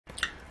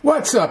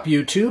What's up,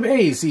 YouTube?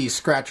 AZ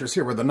Scratchers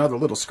here with another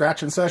little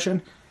scratching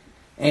session.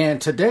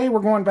 And today we're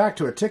going back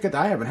to a ticket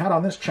I haven't had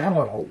on this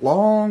channel in a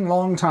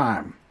long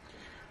time.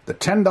 The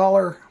 $10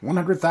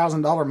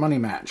 $100,000 money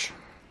match.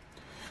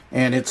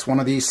 And it's one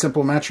of these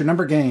simple match your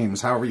number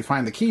games. However you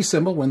find the key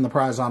symbol, win the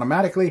prize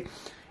automatically.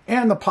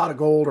 And the pot of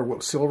gold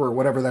or silver or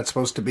whatever that's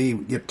supposed to be,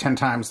 get 10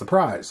 times the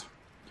prize.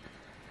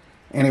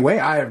 Anyway,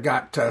 I have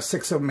got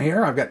 6 of them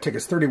here. I've got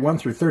tickets 31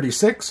 through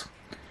 36.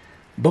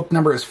 Book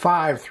number is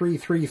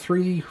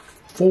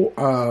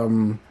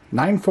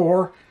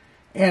 53394,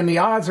 and the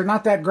odds are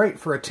not that great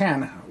for a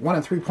 10, 1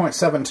 in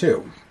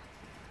 3.72.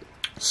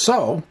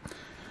 So,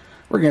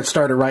 we're going to get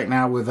started right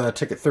now with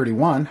ticket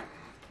 31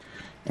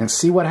 and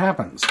see what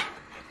happens.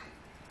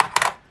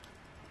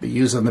 Be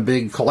using the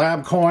big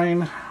collab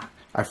coin.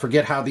 I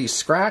forget how these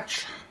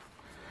scratch,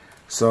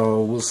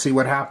 so we'll see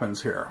what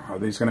happens here. Are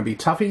these going to be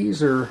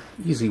toughies or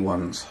easy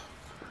ones?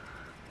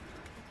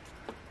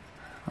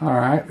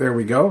 Alright, there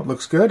we go.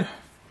 Looks good.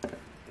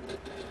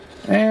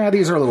 And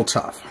these are a little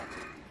tough.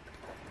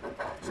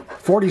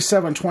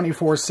 47,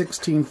 24,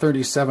 16,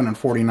 37, and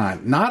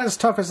 49. Not as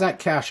tough as that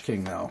Cash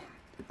King, though.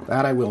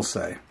 That I will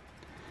say.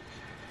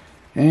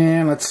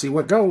 And let's see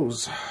what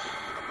goes.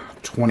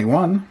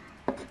 21,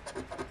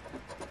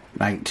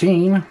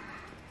 19,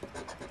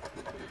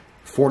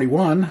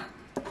 41,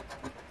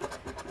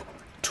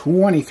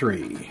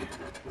 23,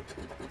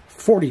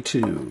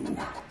 42,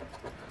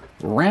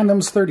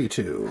 randoms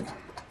 32,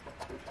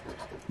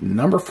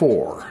 number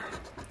 4,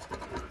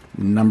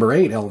 number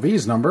 8,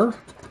 LV's number,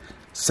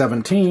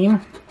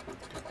 17,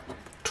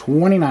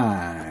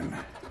 29,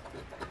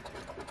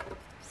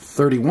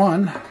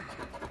 31,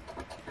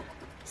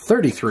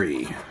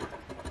 33,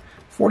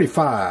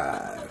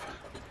 45,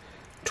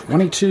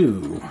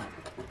 22,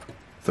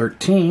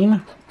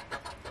 13,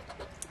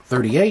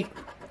 38,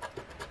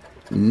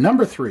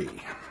 number 3,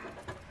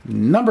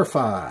 number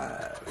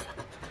 5,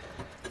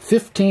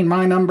 15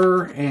 my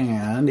number,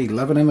 and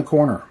 11 in the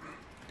corner.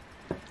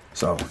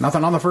 So,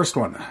 nothing on the first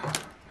one.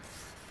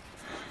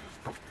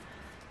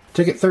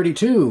 Ticket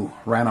 32,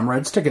 Random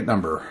Reds ticket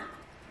number.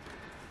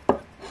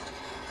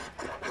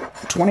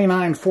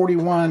 29,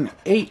 41,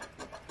 8,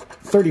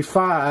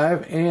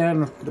 35,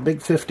 and the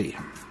big 50.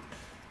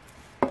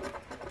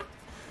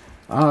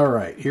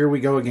 Alright, here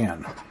we go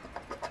again.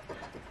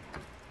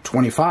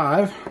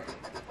 25,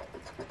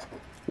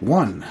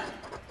 1,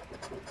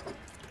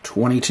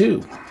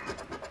 22,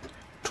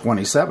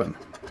 27,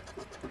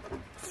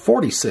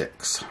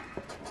 46,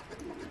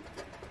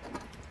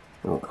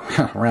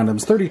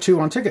 randoms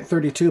 32 on ticket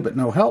 32, but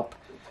no help.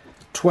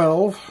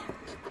 12,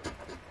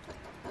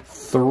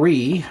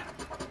 3,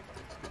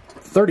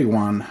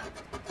 31,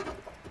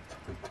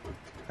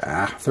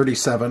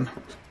 37,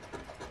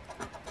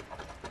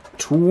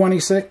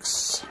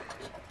 26,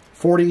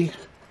 40,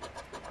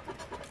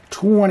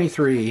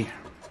 23,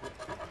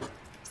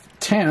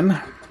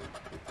 10,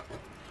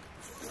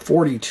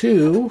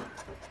 42,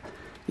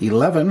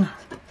 11,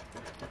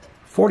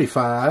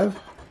 45,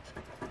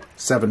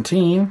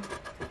 17,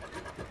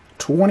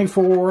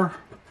 24,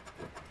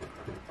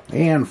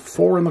 and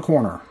 4 in the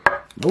corner.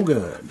 No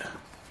good.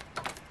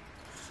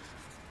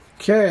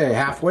 Okay,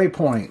 halfway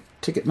point.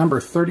 Ticket number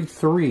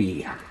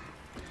 33.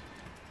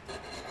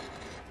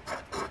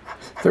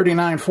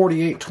 39,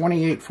 48,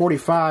 28,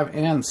 45,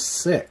 and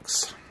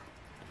 6.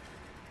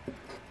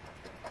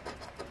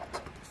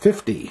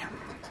 50,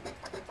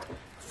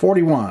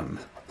 41,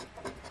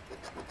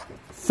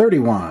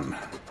 31,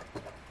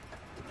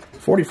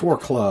 44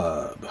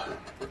 club,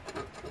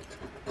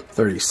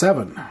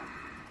 37,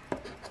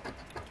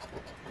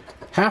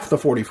 half the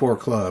 44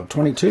 club,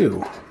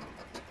 22,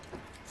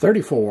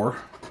 34,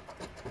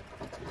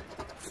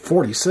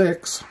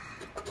 46,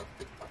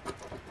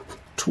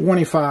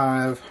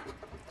 25,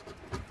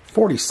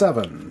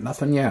 47,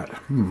 nothing yet.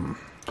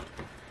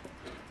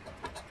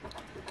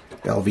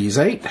 LV's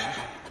 8,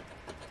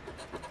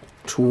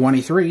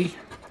 23,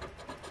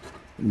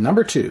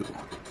 number 2,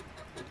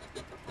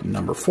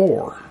 number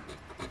 4,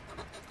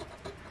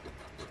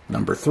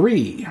 number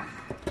 3,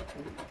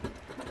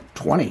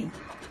 20,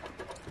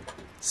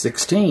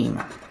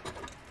 16,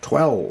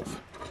 12,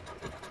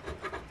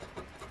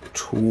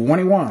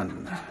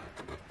 21,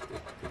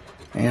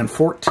 and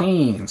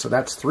 14. So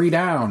that's 3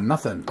 down,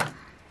 nothing.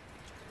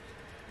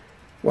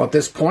 Well, at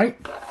this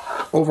point,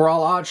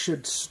 overall odds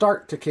should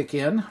start to kick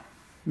in.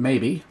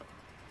 Maybe.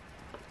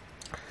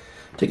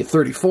 Ticket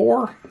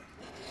 34,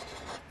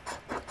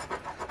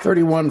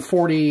 31,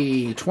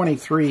 40,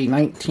 23,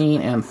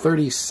 19, and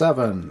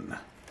 37.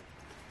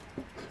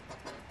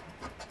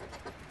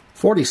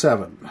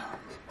 47,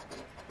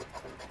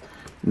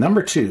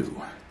 number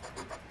 2,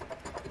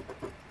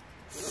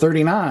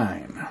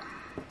 39,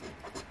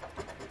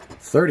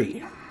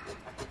 30,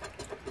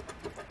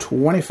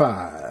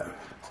 25,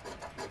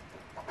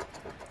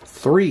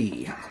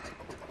 3,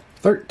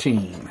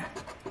 13,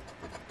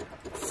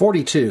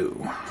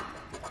 42,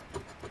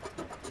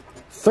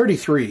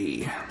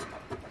 33,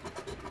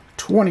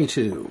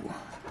 22,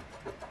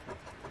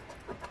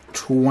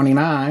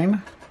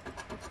 29,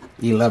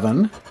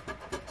 11,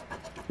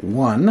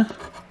 1,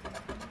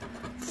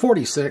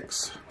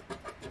 46,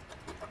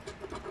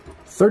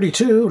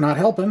 32, not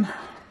helping,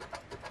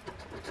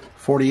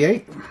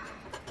 48,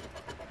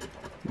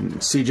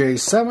 CJ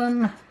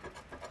 7,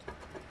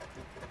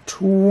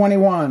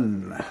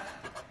 21,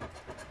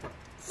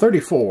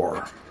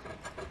 34,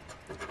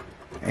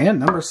 and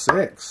number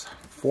 6.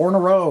 4 in a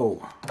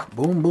row.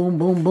 Boom, boom,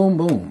 boom, boom,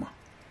 boom.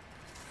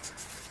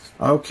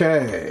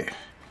 Okay.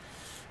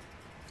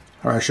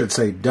 Or I should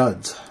say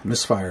duds,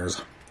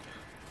 misfires.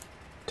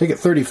 Ticket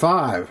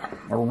 35.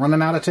 We're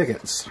running out of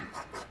tickets.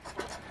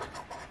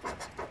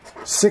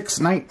 6,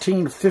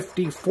 19,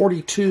 50,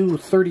 42,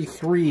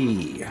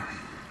 33.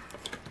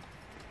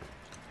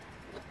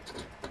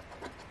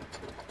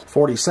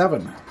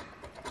 47.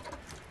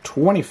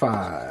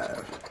 25.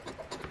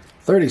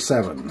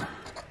 37.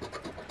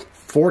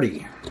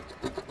 40.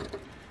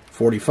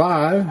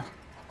 45.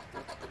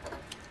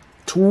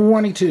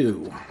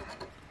 22.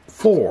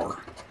 4.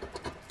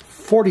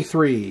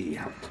 43.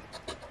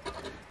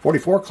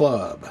 44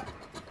 club.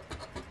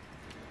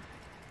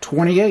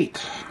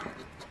 28.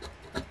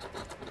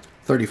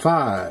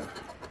 35.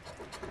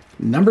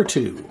 Number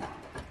 2.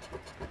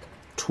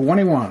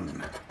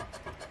 21.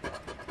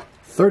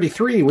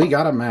 33. We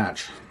got a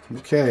match.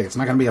 Okay, it's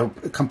not going to be a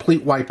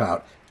complete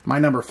wipeout. My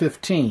number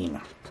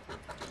 15.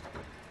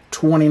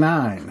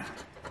 29.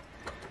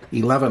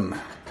 11.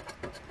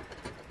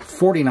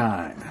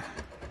 49.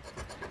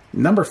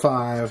 Number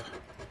 5.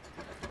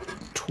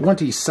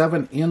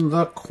 27 in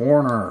the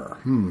corner.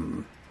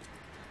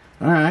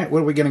 Alright,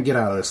 what are we going to get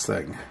out of this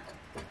thing?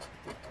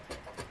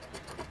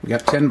 We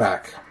got 10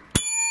 back.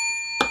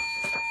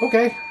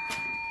 Okay.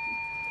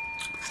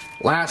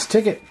 Last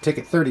ticket,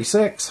 ticket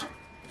 36.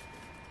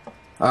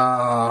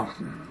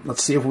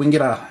 Let's see if we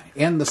can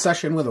end the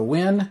session with a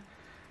win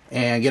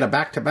and get a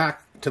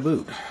back-to-back to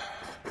boot.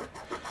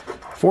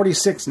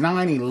 46,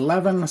 9,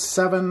 11,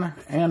 7,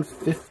 and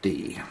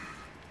 50.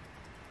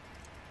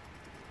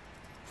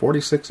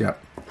 46,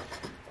 yep.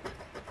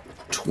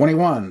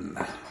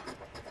 21,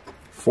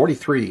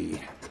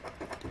 43,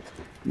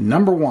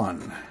 number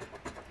 1,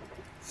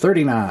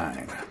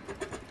 39,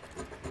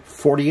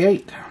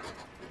 48,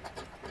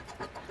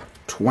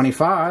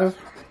 25,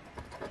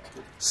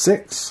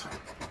 6,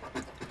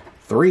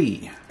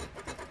 3,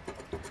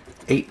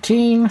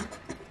 18,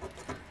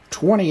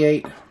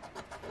 28,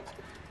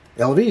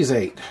 LV's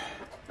 8,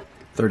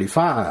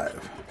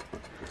 35,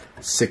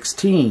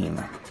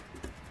 16,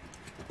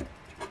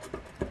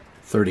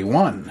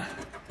 31,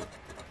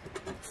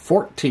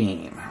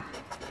 14,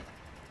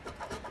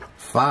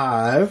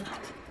 5,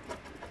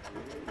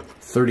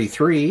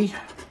 33,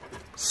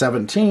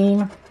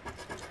 17,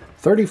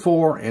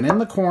 34, and in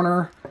the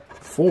corner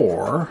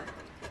for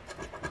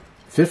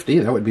 50,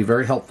 that would be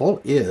very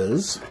helpful,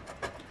 is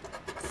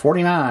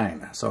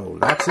 49. So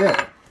that's it.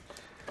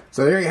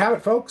 So there you have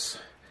it, folks.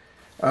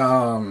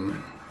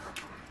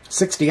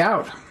 60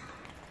 out,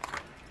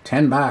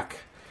 10 back.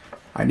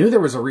 I knew there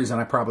was a reason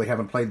I probably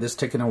haven't played this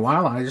ticket in a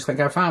while, and I just think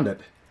I found it.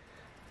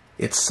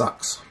 It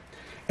sucks.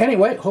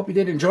 Anyway, hope you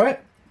did enjoy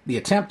it. The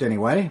attempt,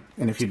 anyway.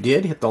 And if you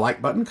did, hit the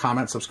like button,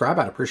 comment, subscribe.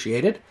 I'd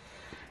appreciate it.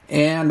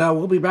 And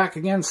we'll be back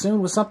again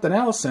soon with something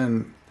else.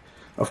 And,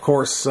 of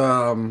course,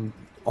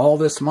 all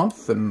this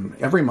month and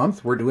every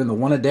month, we're doing the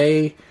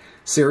one-a-day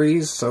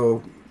series.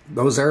 So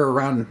those are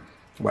around,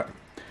 what,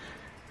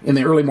 in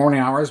the early morning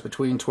hours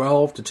between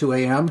 12 to 2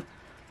 a.m.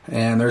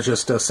 And there's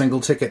just a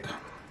single ticket.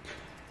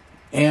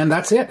 And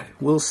that's it.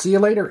 We'll see you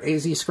later.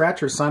 AZ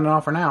Scratcher signing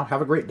off for now.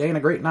 Have a great day and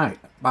a great night.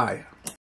 Bye.